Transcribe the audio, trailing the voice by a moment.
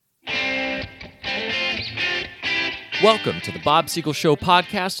Welcome to the Bob Siegel Show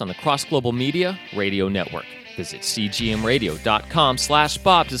podcast on the Cross Global Media Radio Network. Visit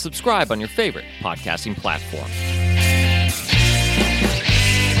cgmradio.com/Bob to subscribe on your favorite podcasting platform.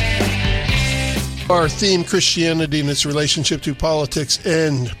 Our theme, Christianity and its relationship to politics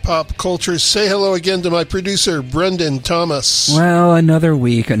and pop culture. Say hello again to my producer, Brendan Thomas. Well, another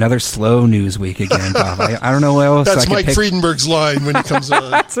week, another slow news week again, Bob. I don't know what else That's I can Mike Friedenberg's line when he comes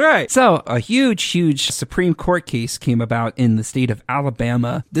on. That's right. So, a huge Supreme Court case came about in the state of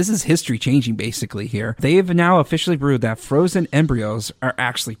Alabama. This is history-changing, basically, here. They have now officially ruled that frozen embryos are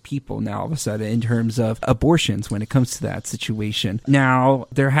actually people now, all of a sudden, in terms of abortions when it comes to that situation. Now,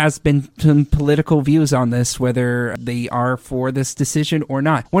 there has been some political views on this, whether they are for this decision or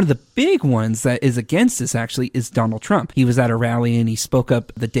not. One of the big ones that is against this actually is Donald Trump. He was at a rally and he spoke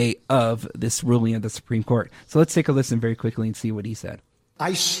up the day of this ruling of the Supreme Court. So let's take a listen very quickly and see what he said.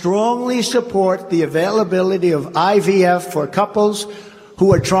 I strongly support the availability of IVF for couples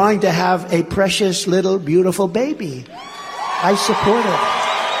who are trying to have a precious little beautiful baby. I support it.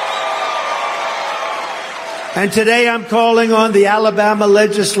 And today I'm calling on the Alabama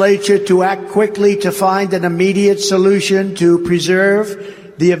legislature to act quickly to find an immediate solution to preserve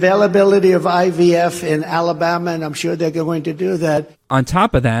the availability of IVF in Alabama, and I'm sure they're going to do that. On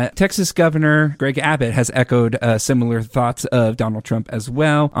top of that, Texas Governor Greg Abbott has echoed similar thoughts of Donald Trump as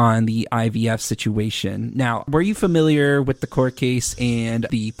well on the IVF situation. Now, were you familiar with the court case and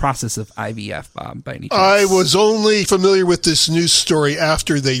the process of IVF, Bob, by any chance? I was only familiar with this news story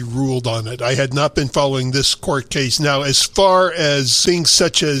after they ruled on it. I had not been following this court case. Now, as far as things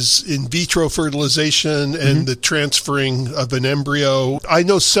such as in vitro fertilization and the transferring of an embryo, I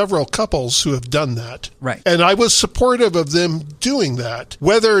know several couples who have done that. Right. And I was supportive of them doing that.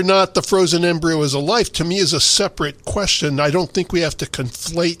 Whether or not the frozen embryo is a life, to me, is a separate question. I don't think we have to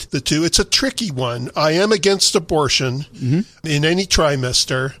conflate the two. It's a tricky one. I am against abortion in any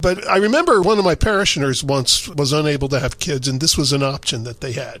trimester. But I remember one of my parishioners once was unable to have kids, and this was an option that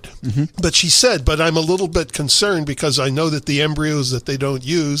they had. But she said, but I'm a little bit concerned because I know that the embryos that they don't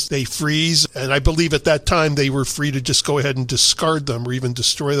use, they freeze. And I believe at that time they were free to just go ahead and discard them or even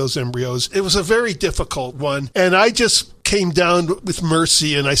destroy those embryos. It was a very difficult one. And I just came down with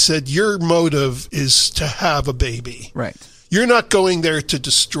mercy and I said, your motive is to have a baby. Right. You're not going there to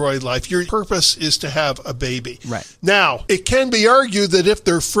destroy life. Your purpose is to have a baby. Right. Now, it can be argued that if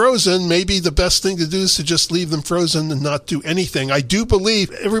they're frozen, maybe the best thing to do is to just leave them frozen and not do anything. I do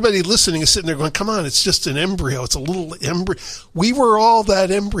believe everybody listening is sitting there going, come on, it's just an embryo. It's a little embryo. We were all that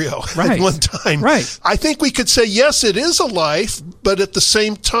embryo at one time. Right. I think we could say, yes, it is a life, but at the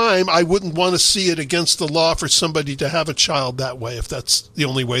same time, I wouldn't want to see it against the law for somebody to have a child that way if that's the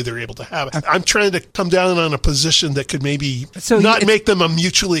only way they're able to have it. I'm trying to come down on a position that could maybe not make them a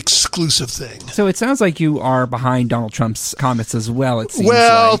mutually exclusive thing. So it sounds like you are behind Donald Trump's comments as well, it seems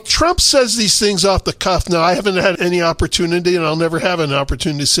like. Trump says these things off the cuff. Now, I haven't had any opportunity, and I'll never have an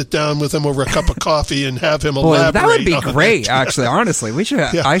opportunity to sit down with him over a cup of coffee and have him elaborate. That would be great, actually, honestly.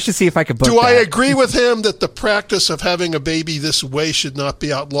 I should see if I could book Do that. I agree with him that the practice of having a baby this way should not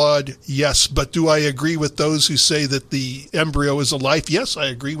be outlawed? Yes. But do I agree with those who say that the embryo is a life? Yes, I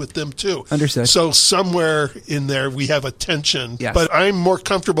agree with them too. Understood. So somewhere in there we have a tension. Yes. But I'm more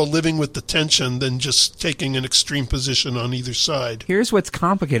comfortable living with the tension than just taking an extreme position on either side. Here's what's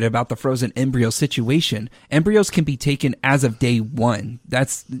complicated about the frozen embryo situation. Embryos can be taken as of day one.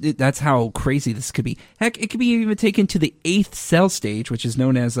 That's how crazy this could be. Heck, it could be even taken to the 8th cell stage, which is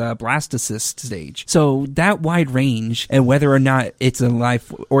known as a blastocyst stage. So that wide range, and whether or not it's a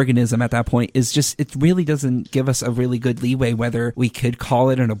life organism at that point, is just, it really doesn't give us a really good leeway whether we could call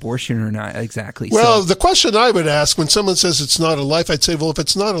it an abortion or not exactly. Well, the question I would ask when someone says it's not a life, I'd say, well, if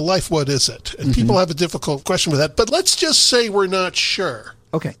it's not a life, what is it? And people have a difficult question with that. But let's just say we're not sure.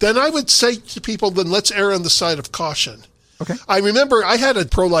 Okay. Then I would say to people, then let's err on the side of caution. Okay. I remember I had a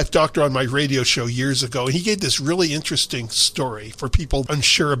pro-life doctor on my radio show years ago, and he gave this really interesting story for people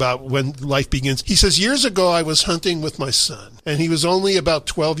unsure about when life begins. He says, years ago, I was hunting with my son, and he was only about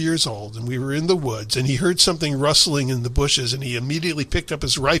 12 years old, and we were in the woods, and he heard something rustling in the bushes, and he immediately picked up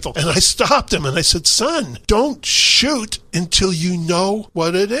his rifle, and I stopped him, and I said, son, don't shoot until you know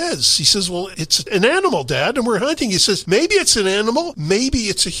what it is. He says, well, it's an animal, Dad, and we're hunting. He says, maybe it's an animal, maybe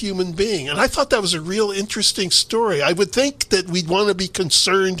it's a human being. And I thought that was a real interesting story. I would think that we'd want to be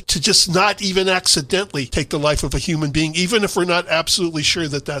concerned to just not even accidentally take the life of a human being, even if we're not absolutely sure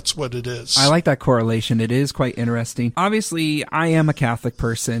that that's what it is. I like that correlation. It is quite interesting. Obviously, I am a Catholic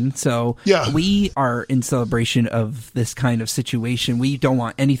person, so we are in celebration of this kind of situation. We don't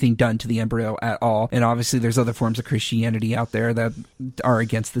want anything done to the embryo at all. And obviously, there's other forms of Christianity Christianity out there that are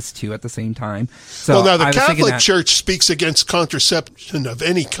against this too at the same time. So well, now the I was thinking Catholic that- Church speaks against contraception of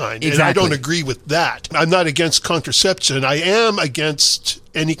any kind, and I Exactly. don't agree with that. I'm not against contraception. I am against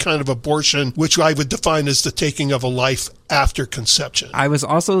any kind of abortion, which I would define as the taking of a life after conception. I was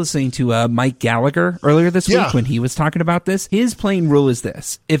also listening to Mike Gallagher earlier this Yeah. week when he was talking about this. His plain rule is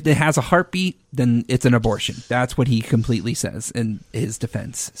this: if it has a heartbeat, then it's an abortion. That's what he completely says in his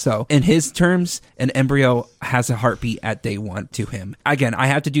defense. So in his terms, an embryo has a heartbeat at day one to him. Again, I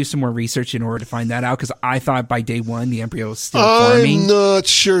have to do some more research in order to find that out, because I thought by day one the embryo was still forming. I'm not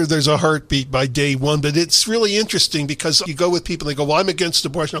sure there's a heartbeat by day one, but it's really interesting because you go with people, they go, well, I'm against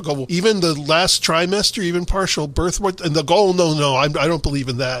abortion. I'll go, well, even the last trimester, even partial birth, and they'll go, oh, no, I don't believe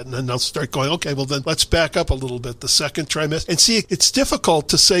in that. And then they'll start going, okay, well, then let's back up a little bit. The second trimester. And see, it's difficult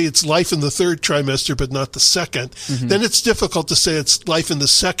to say it's life in the third trimester, but not the second. Mm-hmm. Then it's difficult to say it's life in the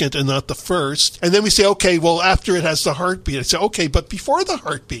second and not the first. And then we say, okay, well, after it has the heartbeat, I say, okay, but before the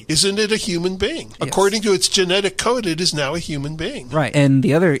heartbeat, isn't it a human being? Yes. According to its genetic code, it is now a human being. Right. And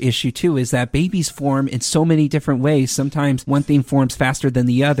the other issue, too, is that babies form in so many different ways. Sometimes one thing forms faster than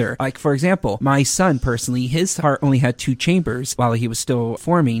the other. Like, for example, my son, personally, his heart only had 2 chambers while he was still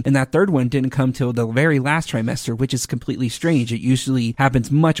forming. And that third one didn't come till the very last trimester, which is completely strange. It usually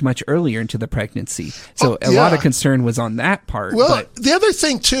happens much, much earlier into the pregnancy. So a lot of concern was on that part. Well, the other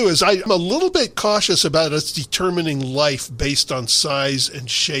thing, too, is I'm a little bit cautious about us determining life based on size and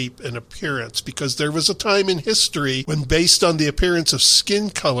shape and appearance, because there was a time in history when, based on the appearance of skin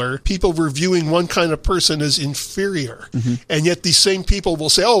color, people were viewing one kind of person as inferior. Mm-hmm. And yet these same people will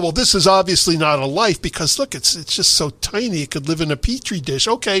say, oh, well, this is obviously not a life because, look, it's just so tiny. It could live in a petri dish.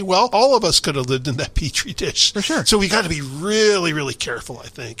 Okay, well, all of us could have lived in that petri dish. For sure. So we got to be really, really careful, I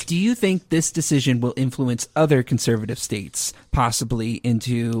think. Do you think this decision will influence other conservative states, possibly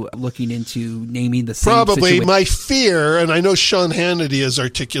into looking into naming the same Probably. situation? My fear, and I know Sean Hannity has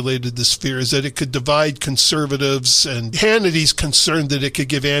articulated this fear, is that it could divide conservatives, and Hannity's concerned that it could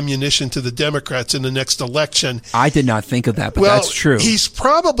give ammunition to the Democrats in the next election. I did not think of that, but Well, that's true. He's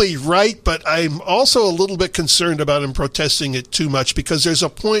probably right, but I'm also a little bit concerned about him protesting it too much, because there's a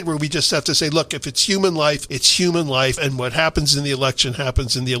point where we just have to say, look, if it's human life, it's human life, and what happens in the election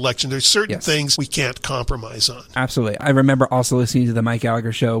happens in the election. There's certain things we can't compromise on. Absolutely. I remember also listening to the Mike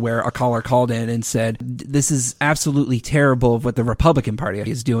Gallagher show where a caller called in and said, this is absolutely terrible of what the Republican Party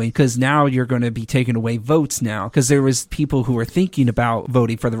is doing, because now you're going to be taking away votes now, because there was people who were thinking about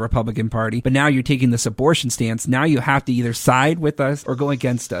voting for the Republican Party, but now you're taking this abortion stance. Now you have to either side with us or go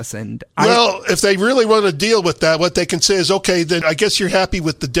against us. And well, if they really want to deal with that, what they can say is, okay, then I guess you're happy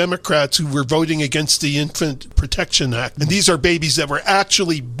with the Democrats who were voting against the Infant Protection Act. And these are babies that were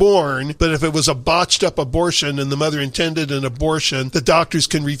actually born, but if it was a botched up abortion and the mother intended an abortion, the doctors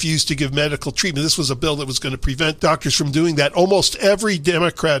can refuse to give medical treatment. This was a bill that was going to prevent doctors from doing that. Almost every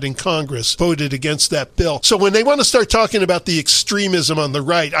Democrat in Congress voted against that bill. So when they want to start talking about the extremism on the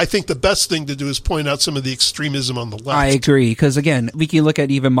right, I think the best thing to do is point out some of the extremism on the left. I agree, because again, we can look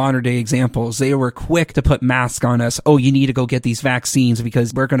at even modern day examples. They were quick to put masks on us. Oh, you need to go get these vaccines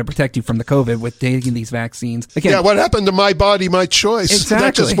because we're going to protect you from the COVID with taking these vaccines. Again, yeah, what happened to my body, my choice? Exactly.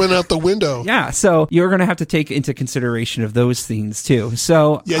 That just went out the window. Yeah, so you're going to have to take into consideration of those things too.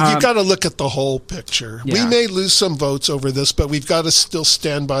 So yeah, you've got to look at the whole picture. Yeah. We may lose some votes over this, but we've got to still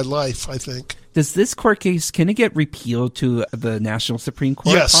stand by life, I think. Does this court case, can it get repealed to the National Supreme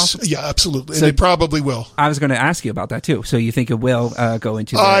Court? Yes, possibly? yeah, absolutely. So and it probably will. I was going to ask you about that too. So you think it will go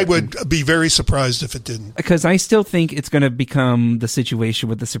into that? I would be very surprised if it didn't. Because I still think it's going to become the situation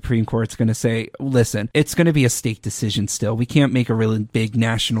where the Supreme Court's going to say, listen, it's going to be a state decision still. We can't make a really big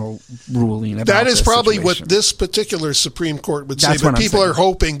national ruling about that. Is this probably situation. what this particular Supreme Court would That's say. what But I'm people saying. are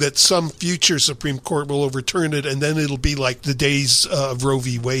hoping that some future Supreme Court will overturn it, and then it'll be like the days of Roe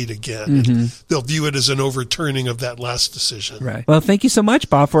v. Wade again. Mm-hmm. They'll view it as an overturning of that last decision. Right. Well, thank you so much,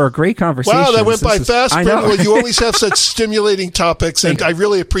 Bob, for a great conversation. Wow, that went by fast. I But know. well, you always have such stimulating topics, and you. I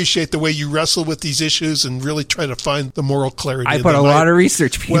really appreciate the way you wrestle with these issues and really try to find the moral clarity. I in put them. a lot of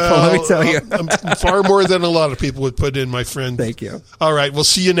research, people, Well, let me tell you. far more than a lot of people would put in, my friend. Thank you. All right, we'll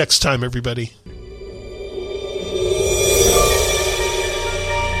see you next time, everybody.